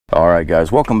All right,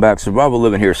 guys, welcome back. Survival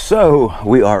Living here. So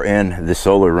we are in the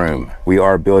solar room. We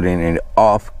are building an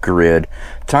off-grid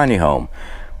tiny home,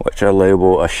 which I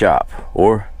label a shop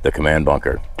or the command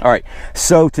bunker. All right,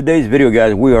 so today's video,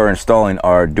 guys, we are installing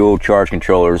our dual charge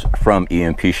controllers from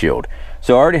EMP Shield.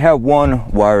 So I already have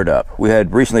one wired up. We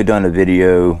had recently done a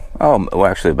video, well,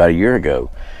 actually about a year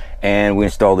ago, and we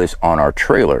installed this on our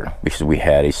trailer because we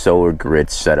had a solar grid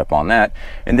set up on that,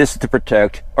 and this is to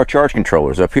protect our charge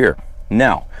controllers up here.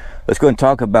 Now, let's go and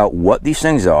talk about what these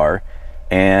things are,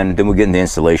 and then we'll get into the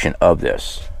installation of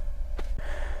this.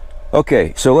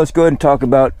 Okay, so let's go ahead and talk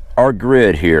about our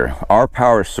grid here, our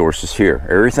power sources here.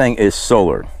 Everything is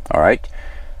solar, all right?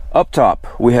 Up top,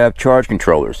 we have charge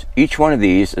controllers. Each one of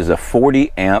these is a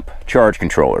 40 amp charge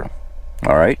controller,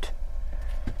 all right?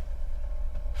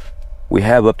 We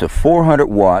have up to 400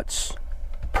 watts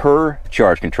per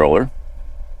charge controller.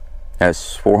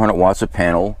 That's 400 watts of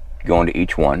panel going to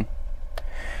each one,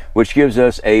 which gives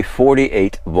us a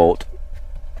 48 volt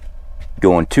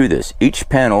going to this. Each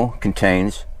panel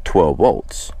contains 12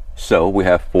 volts. So we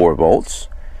have 4 volts,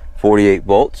 48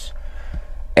 volts,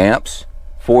 amps,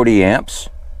 40 amps,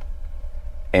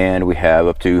 and we have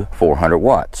up to 400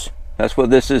 watts. That's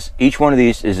what this is. Each one of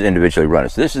these is individually run.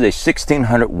 So this is a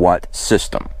 1600 watt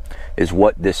system is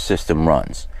what this system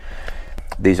runs.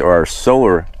 These are our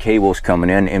solar cables coming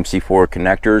in, MC4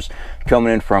 connectors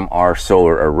coming in from our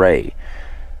solar array.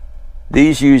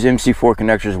 These use MC4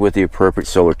 connectors with the appropriate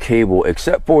solar cable,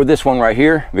 except for this one right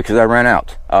here, because I ran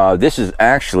out. This is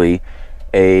actually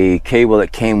a cable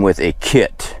that came with a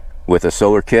kit, with a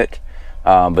solar kit,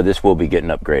 but this will be getting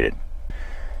upgraded.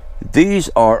 These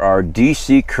are our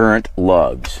DC current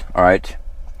lugs, all right?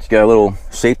 It's got a little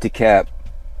safety cap,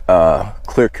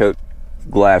 clear coat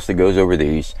glass that goes over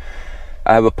these.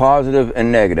 I have a positive and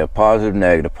negative, positive,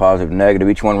 negative, positive, negative.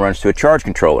 Each one runs to a charge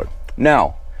controller.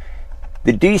 Now,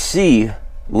 the DC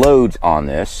loads on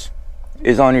this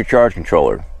is on your charge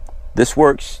controller. This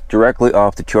works directly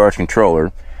off the charge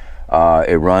controller.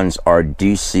 It runs our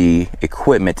DC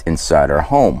equipment inside our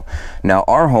home. Now,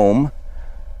 our home,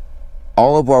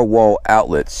 all of our wall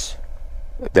outlets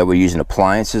that we're using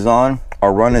appliances on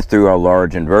are running through our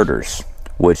large inverters,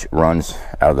 which runs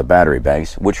out of the battery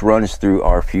banks, which runs through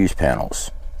our fuse panels.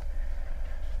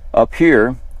 Up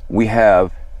here, we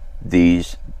have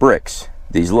these bricks.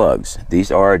 These lugs, these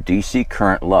are DC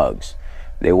current lugs.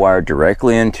 They wire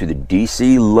directly into the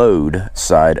DC load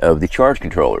side of the charge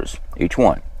controllers, each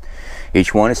one.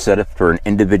 Each one is set up for an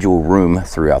individual room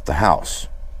throughout the house.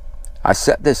 I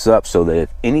set this up so that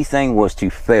if anything was to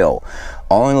fail,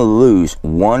 I'll only lose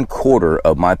 1/4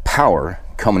 of my power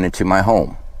coming into my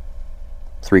home.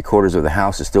 3/4 of the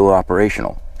house is still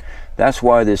operational. That's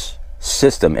why this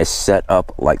system is set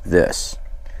up like this.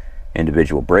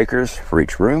 Individual breakers for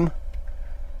each room.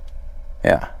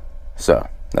 Yeah, so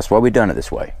that's why we've done it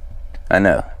this way. I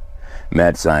know,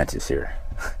 mad scientists here.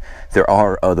 There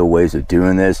are other ways of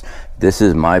doing this. This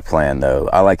is my plan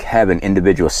though. I like having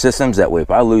individual systems. That way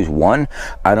if I lose one,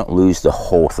 I don't lose the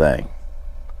whole thing.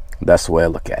 That's the way I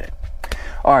look at it.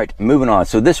 All right, moving on.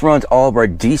 So this runs all of our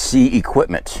DC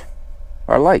equipment,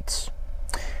 our lights,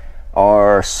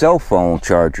 our cell phone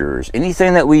chargers,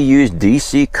 anything that we use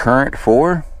DC current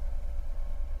for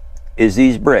is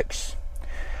these bricks.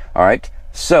 All right,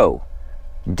 so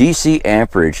DC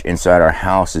amperage inside our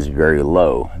house is very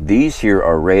low. These here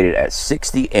are rated at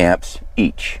 60 amps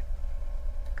each.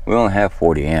 We only have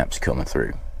 40 amps coming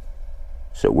through,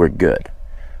 so we're good.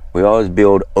 We always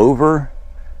build over,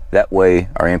 that way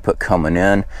our input coming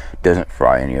in doesn't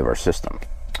fry any of our system.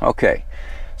 Okay,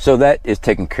 so that is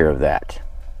taking care of that.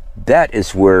 That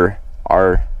is where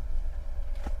our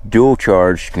dual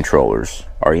charge controllers,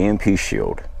 our EMP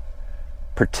Shield,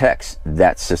 protects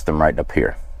that system right up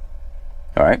here.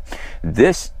 All right,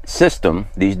 this system,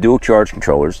 these dual charge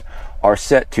controllers are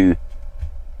set to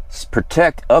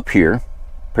protect up here,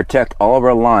 protect all of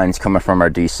our lines coming from our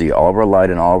DC, all of our light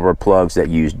and all of our plugs that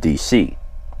use DC.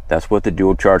 That's what the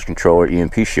dual charge controller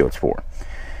EMP Shield's for.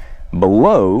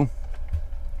 Below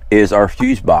is our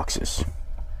fuse boxes.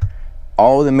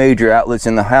 All the major outlets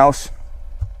in the house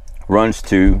runs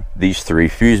to these 3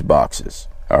 fuse boxes.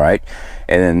 All right,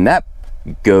 and then that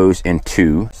goes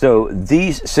into, so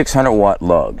these 600 watt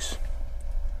lugs,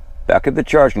 back at the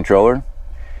charge controller,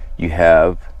 you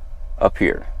have up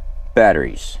here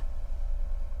batteries.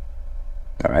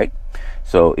 All right,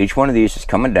 so each one of these is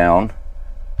coming down,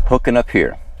 hooking up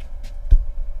here.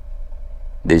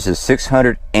 This is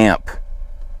 600 amp.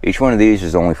 Each one of these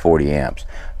is only 40 amps,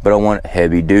 but I want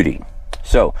heavy duty.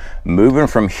 So moving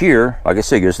from here, like I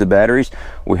said, goes to the batteries.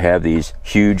 We have these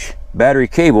huge battery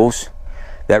cables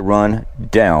that run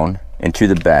down into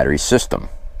the battery system.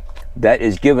 That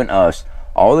is giving us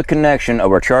all the connection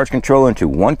of our charge controller into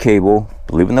one cable,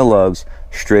 leaving the lugs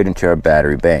straight into our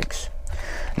battery banks.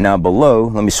 Now below,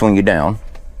 let me swing you down.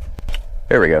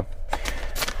 There we go.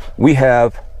 We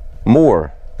have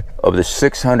more of the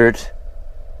 600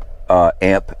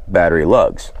 amp battery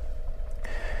lugs.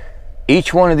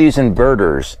 Each one of these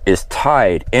inverters is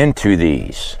tied into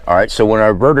these. All right, so when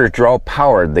our inverters draw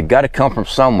power, they got to come from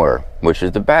somewhere, which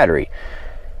is the battery.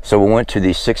 So we went to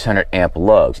these 600 amp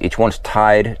lugs. Each one's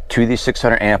tied to these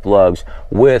 600 amp lugs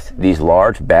with these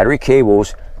large battery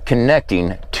cables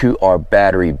connecting to our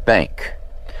battery bank.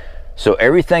 So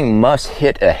everything must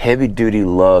hit a heavy duty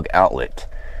lug outlet.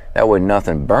 That way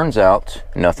nothing burns out,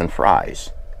 nothing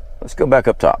fries. Let's go back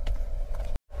up top.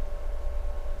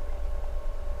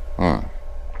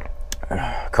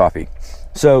 Coffee.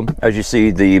 So as you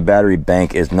see, the battery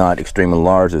bank is not extremely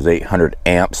large. There's 800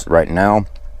 amps right now.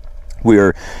 We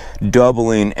are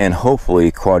doubling and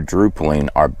hopefully quadrupling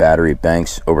our battery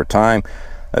banks over time.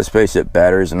 Let's face it,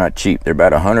 batteries are not cheap. They're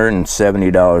about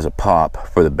 $170 a pop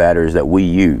for the batteries that we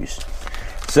use.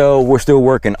 So we're still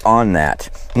working on that.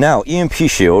 Now, EMP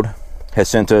Shield has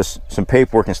sent us some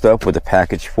paperwork and stuff with a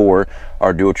package for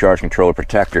our dual charge controller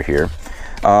protector here.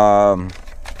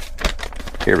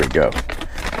 Here we go.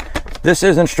 This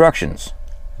is instructions.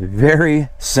 Very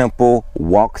simple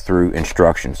walkthrough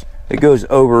instructions. It goes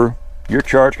over your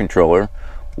charge controller,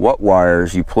 what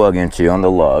wires you plug into on the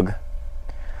lug,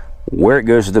 where it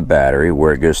goes to the battery,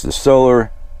 where it goes to the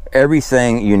solar.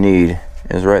 Everything you need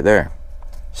is right there.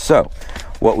 So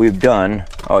what we've done,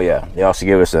 oh yeah, they also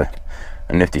gave us a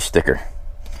nifty sticker.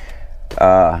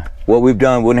 What we've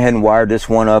done, went ahead and wired this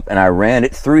one up, and I ran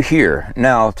it through here.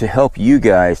 Now, to help you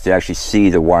guys to actually see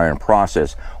the wiring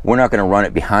process, we're not going to run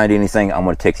it behind anything. I'm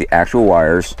going to take the actual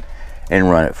wires and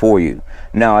run it for you.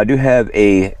 Now, I do have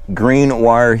a green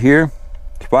wire here.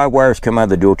 5 wires come out of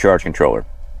the dual charge controller.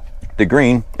 The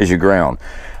green is your ground.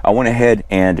 I went ahead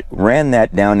and ran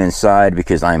that down inside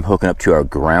because I'm hooking up to our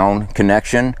ground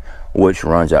connection, which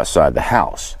runs outside the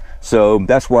house. So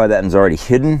that's why that one's already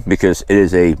hidden, because it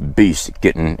is a beast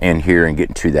getting in here and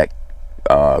getting to that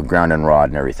ground and rod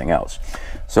and everything else.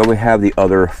 So we have the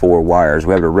other 4 wires.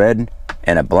 We have a red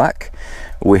and a black.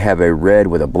 We have a red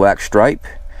with a black stripe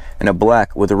and a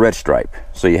black with a red stripe.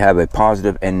 So you have a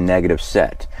positive and negative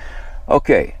set.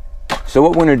 Okay, so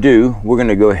what we're going to do, we're going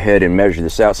to go ahead and measure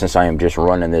this out. Since I am just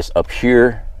running this up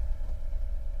here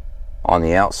on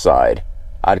the outside,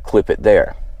 I'd clip it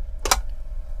there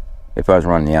if I was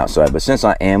running the outside. But since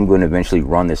I am going to eventually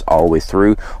run this all the way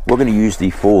through, we're going to use the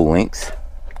full length.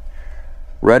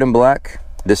 Red and black.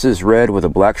 This is red with a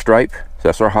black stripe, so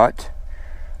that's our hot.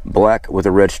 Black with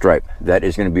a red stripe, that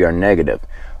is going to be our negative.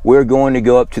 We're going to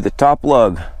go up to the top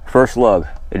lug, first lug.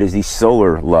 It is the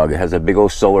solar lug. It has a big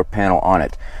old solar panel on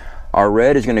it. Our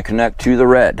red is going to connect to the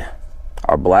red.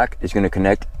 Our black is going to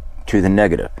connect to the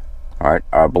negative. All right,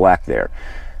 our black there.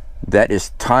 That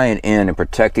is tying in and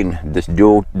protecting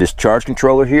this charge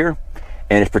controller here,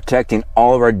 and it's protecting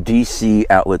all of our DC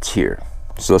outlets here.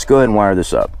 So let's go ahead and wire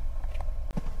this up.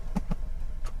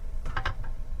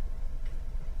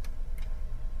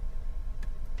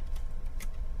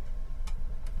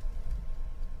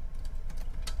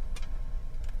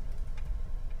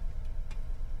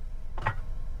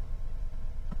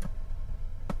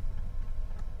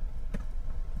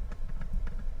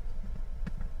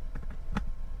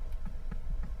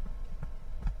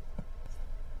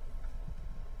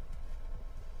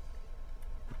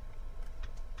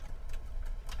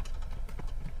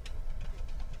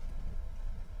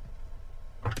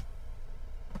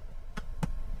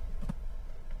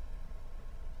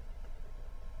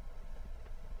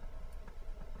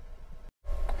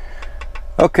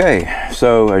 Okay,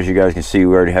 so as you guys can see,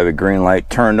 we already have a green light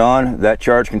turned on. That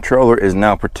charge controller is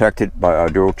now protected by our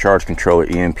dual charge controller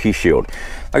EMP Shield.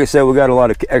 Like I said, we got a lot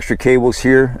of extra cables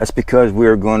here. That's because we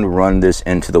are going to run this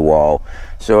into the wall.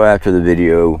 So after the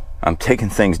video, I'm taking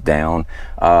things down.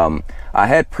 I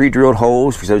had pre-drilled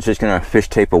holes because I was just going to fish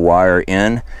tape a wire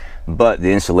in, but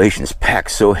the insulation is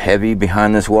packed so heavy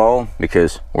behind this wall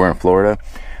because we're in Florida.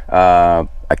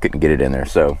 I couldn't get it in there.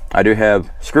 So I do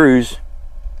have screws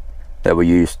that we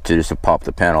use to just pop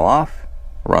the panel off,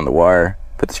 run the wire,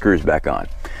 put the screws back on.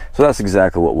 So that's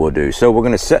exactly what we'll do. So we're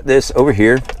going to set this over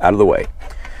here out of the way,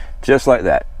 just like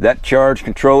that. That charge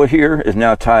controller here is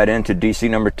now tied into DC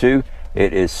number 2.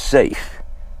 It is safe.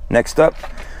 Next up,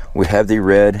 we have the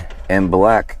red and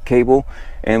black cable,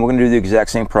 and we're going to do the exact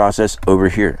same process over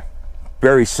here.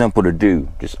 Very simple to do.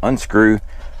 Just unscrew,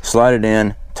 slide it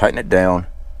in, tighten it down,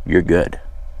 you're good.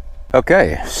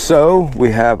 Okay, so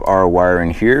we have our wiring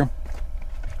here.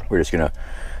 We're just gonna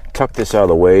tuck this out of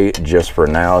the way just for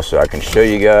now so I can show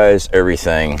you guys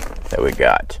everything that we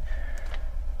got.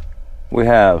 We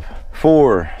have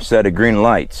 4 set of green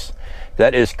lights.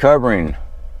 That is covering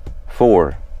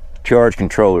 4 charge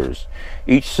controllers.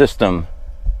 Each system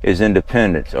is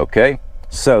independent, okay?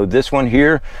 So this one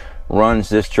here runs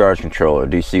this charge controller,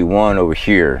 DC1 over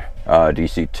here,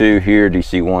 DC2 here,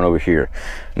 DC1 over here.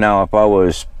 Now if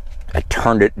I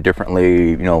turned it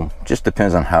differently, you know, just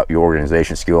depends on how your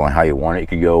organization skill and how you want it. You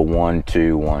could go 1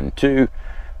 2 1 2.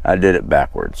 I did it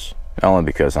backwards only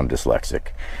because I'm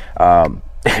dyslexic.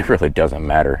 It really doesn't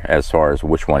matter as far as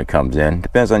which one it comes in.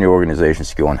 Depends on your organization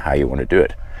skill and how you want to do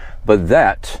it. But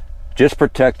that just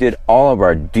protected all of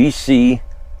our DC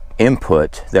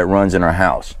input that runs in our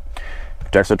house.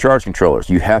 Protects our charge controllers.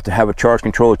 You have to have a charge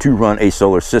controller to run a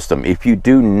solar system. If you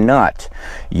do not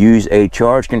use a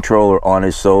charge controller on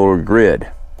a solar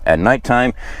grid at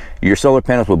nighttime, your solar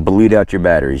panels will bleed out your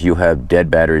batteries. You'll have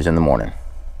dead batteries in the morning.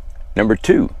 Number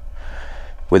 2,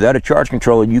 without a charge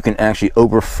controller, you can actually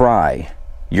overfry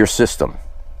your system.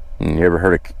 You ever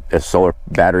heard of solar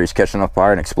batteries catching on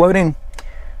fire and exploding?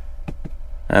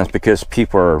 That's because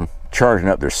people are charging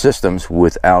up their systems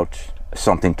without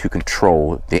something to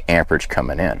control the amperage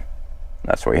coming in.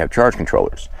 That's why you have charge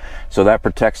controllers. So that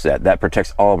protects that. That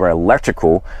protects all of our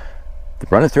electrical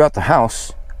running throughout the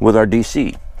house with our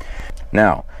DC.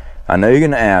 Now, I know you're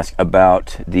going to ask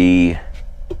about the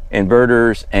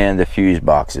inverters and the fuse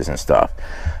boxes and stuff.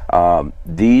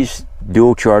 These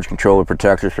dual charge controller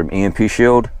protectors from EMP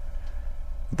Shield,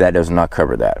 that does not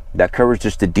cover that. That covers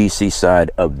just the DC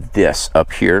side of this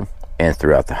up here and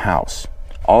throughout the house.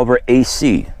 All of our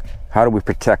AC, how do we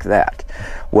protect that?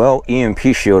 Well, EMP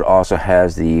Shield also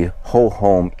has the whole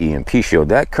home EMP Shield.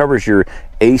 That covers your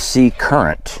AC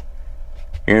current,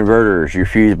 your inverters, your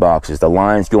fuse boxes, the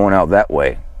lines going out that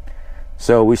way.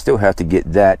 So we still have to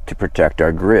get that to protect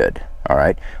our grid. All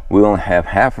right, we only have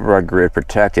half of our grid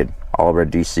protected, all of our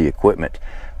DC equipment.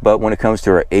 But when it comes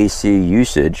to our AC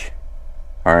usage,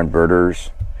 our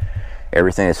inverters,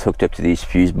 everything that's hooked up to these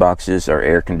fuse boxes, our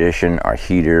air condition, our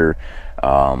heater,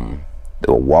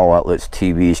 the wall outlets,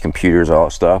 TVs, computers, all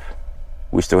that stuff,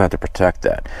 we still have to protect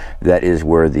that. That is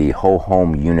where the whole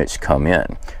home units come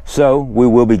in. So we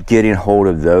will be getting hold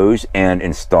of those and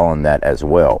installing that as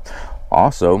well.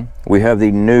 Also, we have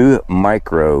the new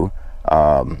micro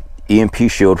EMP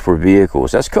Shield for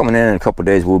vehicles. That's coming in a couple of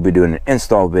days. We'll be doing an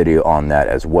install video on that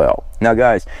as well. Now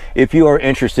guys, if you are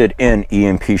interested in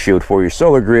EMP Shield for your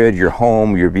solar grid, your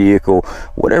home, your vehicle,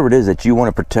 whatever it is that you want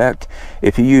to protect,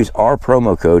 if you use our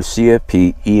promo code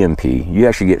CFPEMP, you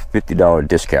actually get $50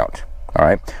 discount. All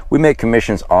right, we make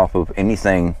commissions off of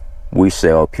anything we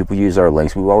sell. People use our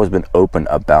links. We've always been open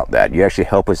about that. You actually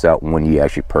help us out when you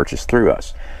actually purchase through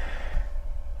us.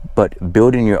 But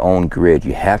building your own grid,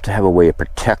 you have to have a way of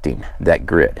protecting that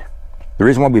grid. The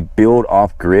reason why we build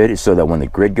off grid is so that when the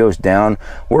grid goes down,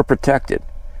 we're protected.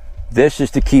 This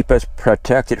is to keep us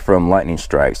protected from lightning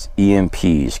strikes,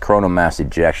 EMPs, coronal mass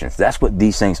ejections. That's what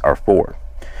these things are for.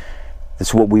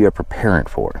 That's what we are preparing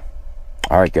for.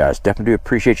 All right, guys, definitely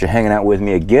appreciate you hanging out with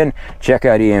me. Again, check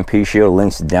out EMP Shield.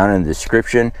 Links down in the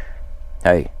description.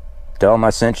 Hey, tell them I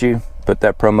sent you. Put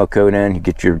that promo code in. You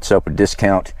get yourself a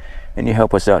discount. And you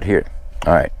help us out here.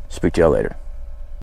 All right, speak to y'all later.